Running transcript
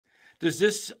Does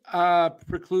this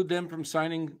preclude them from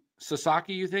signing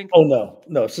Sasaki, you think? Oh,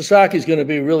 no. Sasaki's going to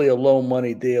be really a low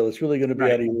money deal. It's really going to be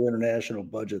Right. out of your international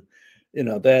budget.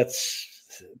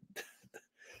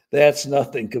 That's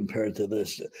nothing compared to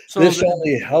this. This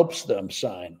only helps them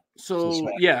sign. So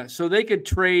they could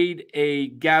trade a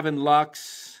Gavin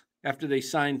Lux after they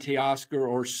sign Teoscar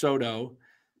or Soto,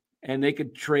 and they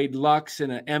could trade Lux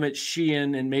and an Emmett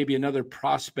Sheehan and maybe another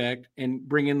prospect and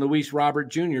bring in Luis Robert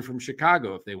Jr. from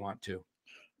Chicago if they want to.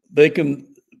 They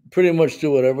can pretty much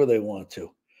do whatever they want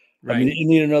to. Right. I mean, you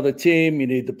need another team, you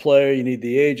need the player, you need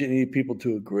the agent, you need people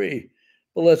to agree.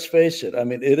 But let's face it, I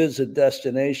mean, it is a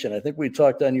destination. I think we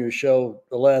talked on your show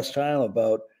the last time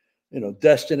about,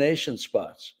 destination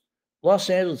spots. Los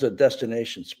Angeles is a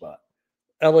destination spot.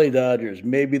 LA Dodgers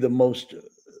may be the most,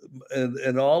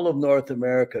 in all of North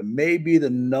America, may be the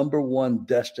number one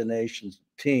destination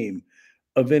team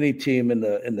of any team in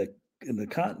the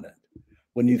continent.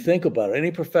 When you think about it,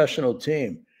 any professional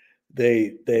team,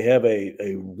 they have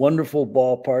a wonderful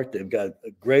ballpark. They've got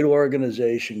a great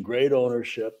organization, great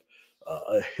ownership,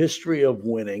 a history of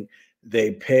winning.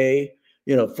 They pay,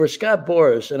 for Scott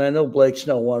Boras, and I know Blake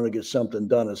Snell wanted to get something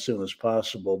done as soon as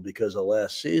possible because of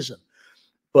last season.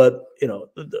 But,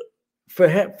 to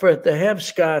have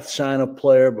Scott sign a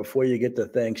player before you get to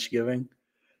Thanksgiving,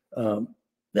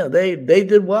 they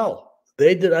did well.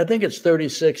 They did. I think it's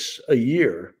 36 a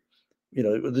year.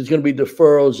 There's going to be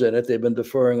deferrals in it. They've been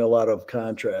deferring a lot of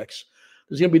contracts.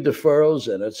 There's going to be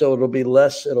deferrals in it. So it'll be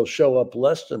less. It'll show up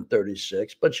less than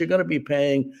 36, but you're going to be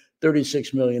paying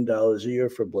 $36 million a year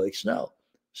for Blake Snell.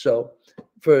 So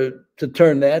to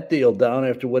turn that deal down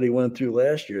after what he went through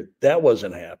last year, that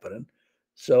wasn't happening.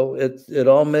 So it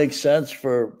all makes sense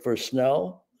for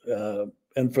Snell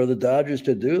and for the Dodgers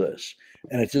to do this.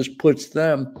 And it just puts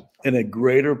them in a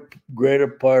greater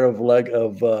part of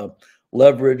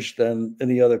leverage than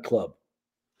any other club.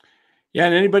 Yeah,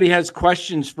 and anybody has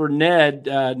questions for Ned,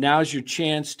 now's your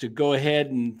chance to go ahead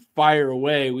and fire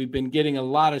away. We've been getting a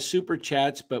lot of super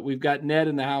chats, but we've got Ned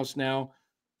in the house now.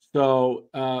 So,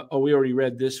 we already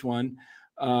read this one.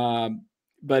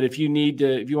 But if you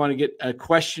want to get a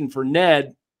question for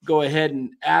Ned, go ahead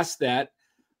and ask that.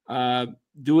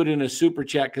 Do it in a super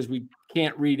chat because we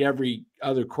can't read every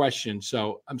other question.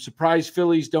 So I'm surprised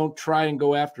Phillies don't try and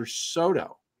go after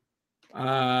Soto.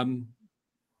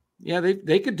 Yeah,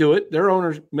 they could do it. Their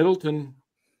owner, Middleton,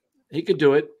 he could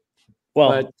do it.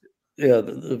 Well,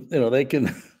 they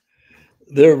can.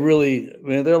 They're really,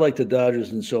 they're like the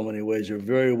Dodgers in so many ways. They're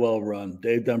very well run.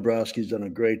 Dave Dombrowski's done a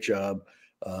great job.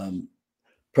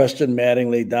 Preston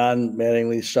Mattingly, Don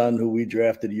Mattingly's son, who we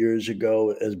drafted years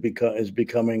ago, is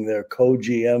becoming their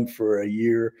co-GM for a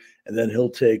year, and then he'll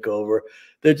take over.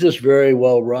 They're just very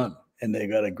well run, and they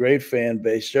got a great fan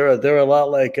base. They're a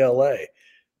lot like LA.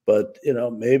 But,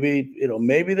 maybe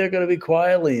they're going to be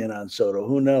quietly in on Soto.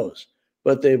 Who knows?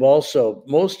 But they've also,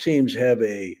 most teams have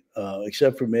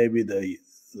except for maybe the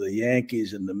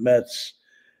Yankees and the Mets,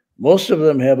 most of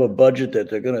them have a budget that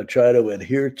they're going to try to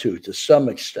adhere to some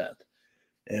extent.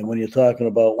 And when you're talking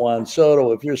about Juan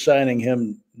Soto, if you're signing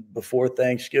him before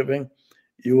Thanksgiving,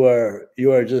 you are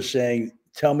just saying,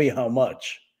 tell me how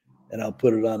much, and I'll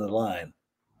put it on the line.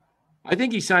 I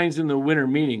think he signs in the winter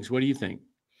meetings. What do you think?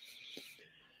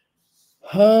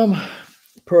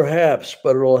 Perhaps,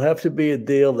 but it'll have to be a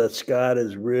deal that Scott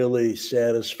is really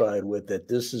satisfied with, that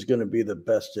this is going to be the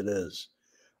best it is.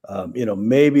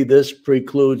 Maybe this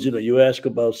precludes, you ask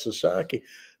about Sasaki,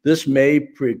 this may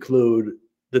preclude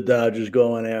the Dodgers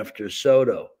going after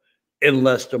Soto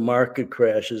unless the market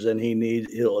crashes and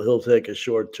he'll take a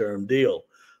short-term deal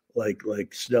like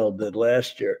Snell did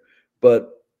last year. But,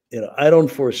 I don't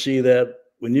foresee that.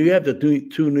 When you have the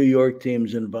two New York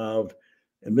teams involved,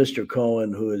 and Mr.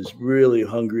 Cohen, who is really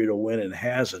hungry to win and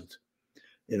hasn't,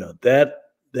 that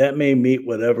may meet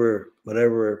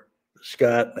whatever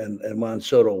Scott and Juan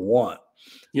Soto want.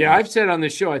 Yeah, I've said on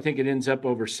this show, I think it ends up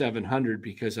over 700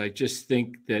 because I just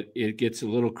think that it gets a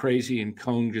little crazy and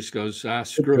Cohen just goes,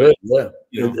 screw it. Yeah,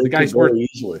 the guy's worth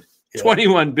easily. Yeah.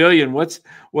 $21 billion. What's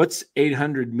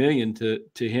 $800 million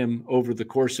to him over the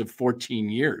course of 14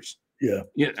 years? Yeah.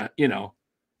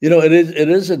 It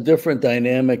is a different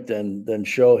dynamic than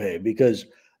Shohei, because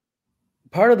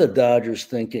part of the Dodgers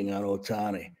thinking on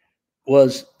Ohtani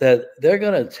was that they're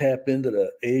going to tap into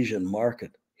the Asian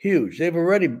market. Huge. They've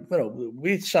already,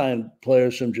 we signed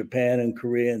players from Japan and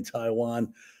Korea and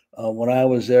Taiwan when I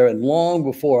was there, and long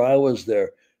before I was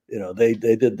there, they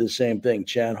did the same thing.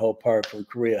 Chan Ho Park from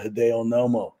Korea, Hideo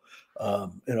Nomo,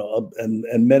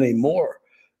 and many more.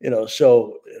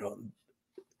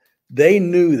 They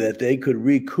knew that they could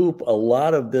recoup a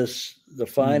lot of the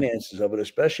finances of it,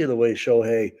 especially the way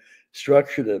Shohei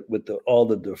structured it with all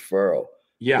the deferral.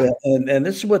 Yeah. And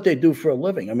this is what they do for a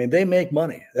living. I mean, they make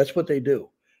money. That's what they do.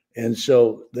 And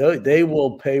so they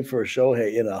will pay for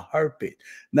Shohei in a heartbeat.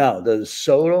 Now, does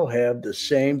Soto have the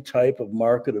same type of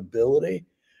marketability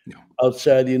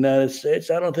outside the United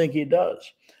States? I don't think he does.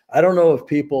 I don't know if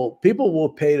people will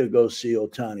pay to go see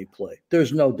Ohtani play.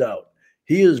 There's no doubt.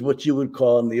 He is what you would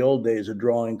call in the old days a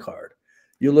drawing card.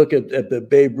 You look at the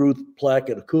Babe Ruth plaque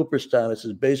at Cooperstown, it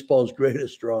says baseball's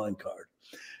greatest drawing card.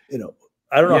 You know,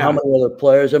 I don't know how many other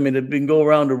players. I mean, we can go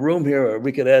around the room here, or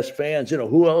we could ask fans, you know,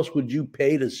 who else would you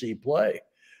pay to see play?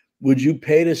 Would you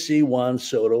pay to see Juan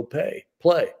Soto play?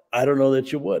 I don't know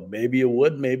that you would. Maybe you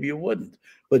would, maybe you wouldn't.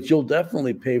 But you'll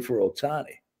definitely pay for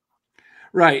Ohtani.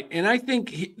 Right. And I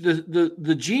think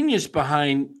the genius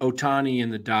behind Ohtani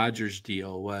and the Dodgers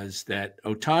deal was that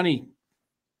Ohtani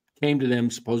came to them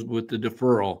supposedly with the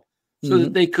deferral so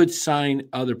that they could sign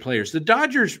other players. The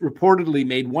Dodgers reportedly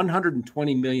made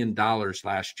 $120 million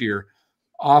last year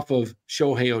off of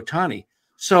Shohei Ohtani.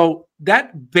 So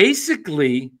that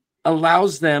basically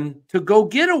allows them to go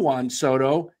get a Juan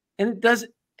Soto, and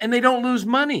they don't lose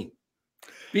money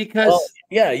because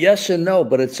yes and no.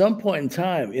 But at some point in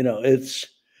time, you know,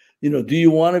 do you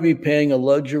want to be paying a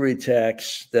luxury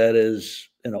tax that is,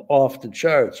 you know, off the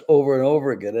charts over and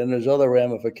over again? And there's other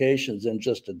ramifications than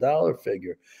just a dollar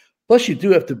figure. Plus, you do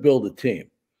have to build a team.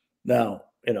 Now,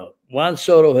 you know, Juan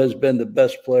Soto has been the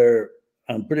best player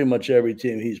on pretty much every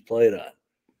team he's played on,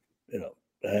 you know,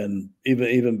 and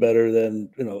even better than,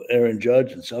 you know, Aaron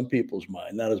Judge in some people's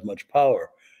mind. Not as much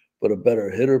power, but a better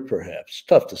hitter, perhaps.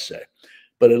 Tough to say,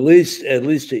 but at least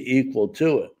to equal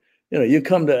to it. You know, you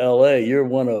come to LA, you're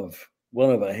one of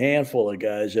a handful of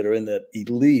guys that are in that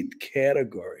elite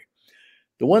category.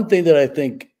 The one thing that I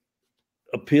think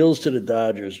appeals to the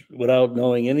Dodgers without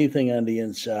knowing anything on the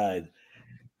inside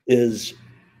is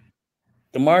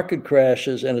the market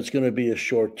crashes and it's going to be a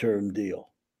short-term deal.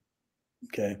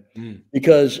 Okay.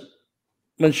 Because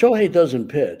when Shohei doesn't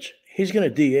pitch, he's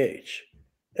going to DH.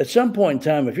 At some point in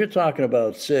time, if you're talking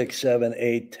about 6, 7,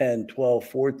 8, 10, 12,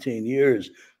 14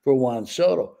 years for Juan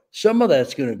Soto, some of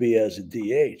that's going to be as a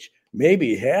DH,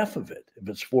 maybe half of it if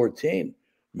it's 14,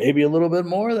 maybe a little bit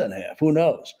more than half. Who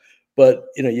knows? But,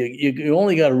 you know, you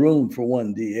only got room for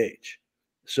one DH.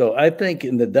 So I think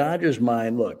in the Dodgers'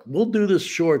 mind, look, we'll do this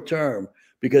short term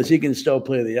because he can still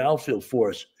play the outfield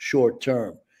for us short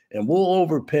term. And we'll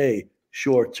overpay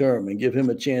short term and give him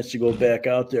a chance to go back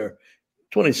out there.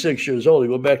 26 years old, you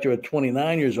go back there at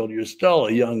 29 years old, you're still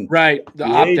a young. Right, the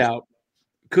opt-out.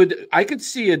 I could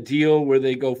see a deal where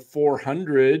they go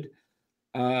 400,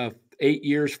 8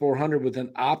 years, 400 with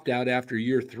an opt-out after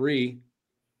year 3.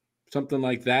 Something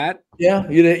like that. Yeah,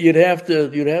 you'd have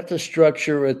to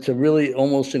structure it to really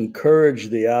almost encourage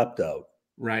the opt-out.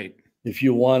 Right. If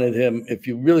you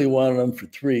really wanted him for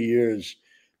 3 years,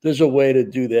 there's a way to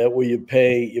do that where you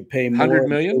pay more 100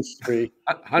 million? in the first 3.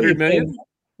 100 million?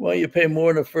 Well, you pay more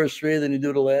in the first 3 than you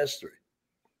do the last 3.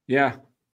 Yeah.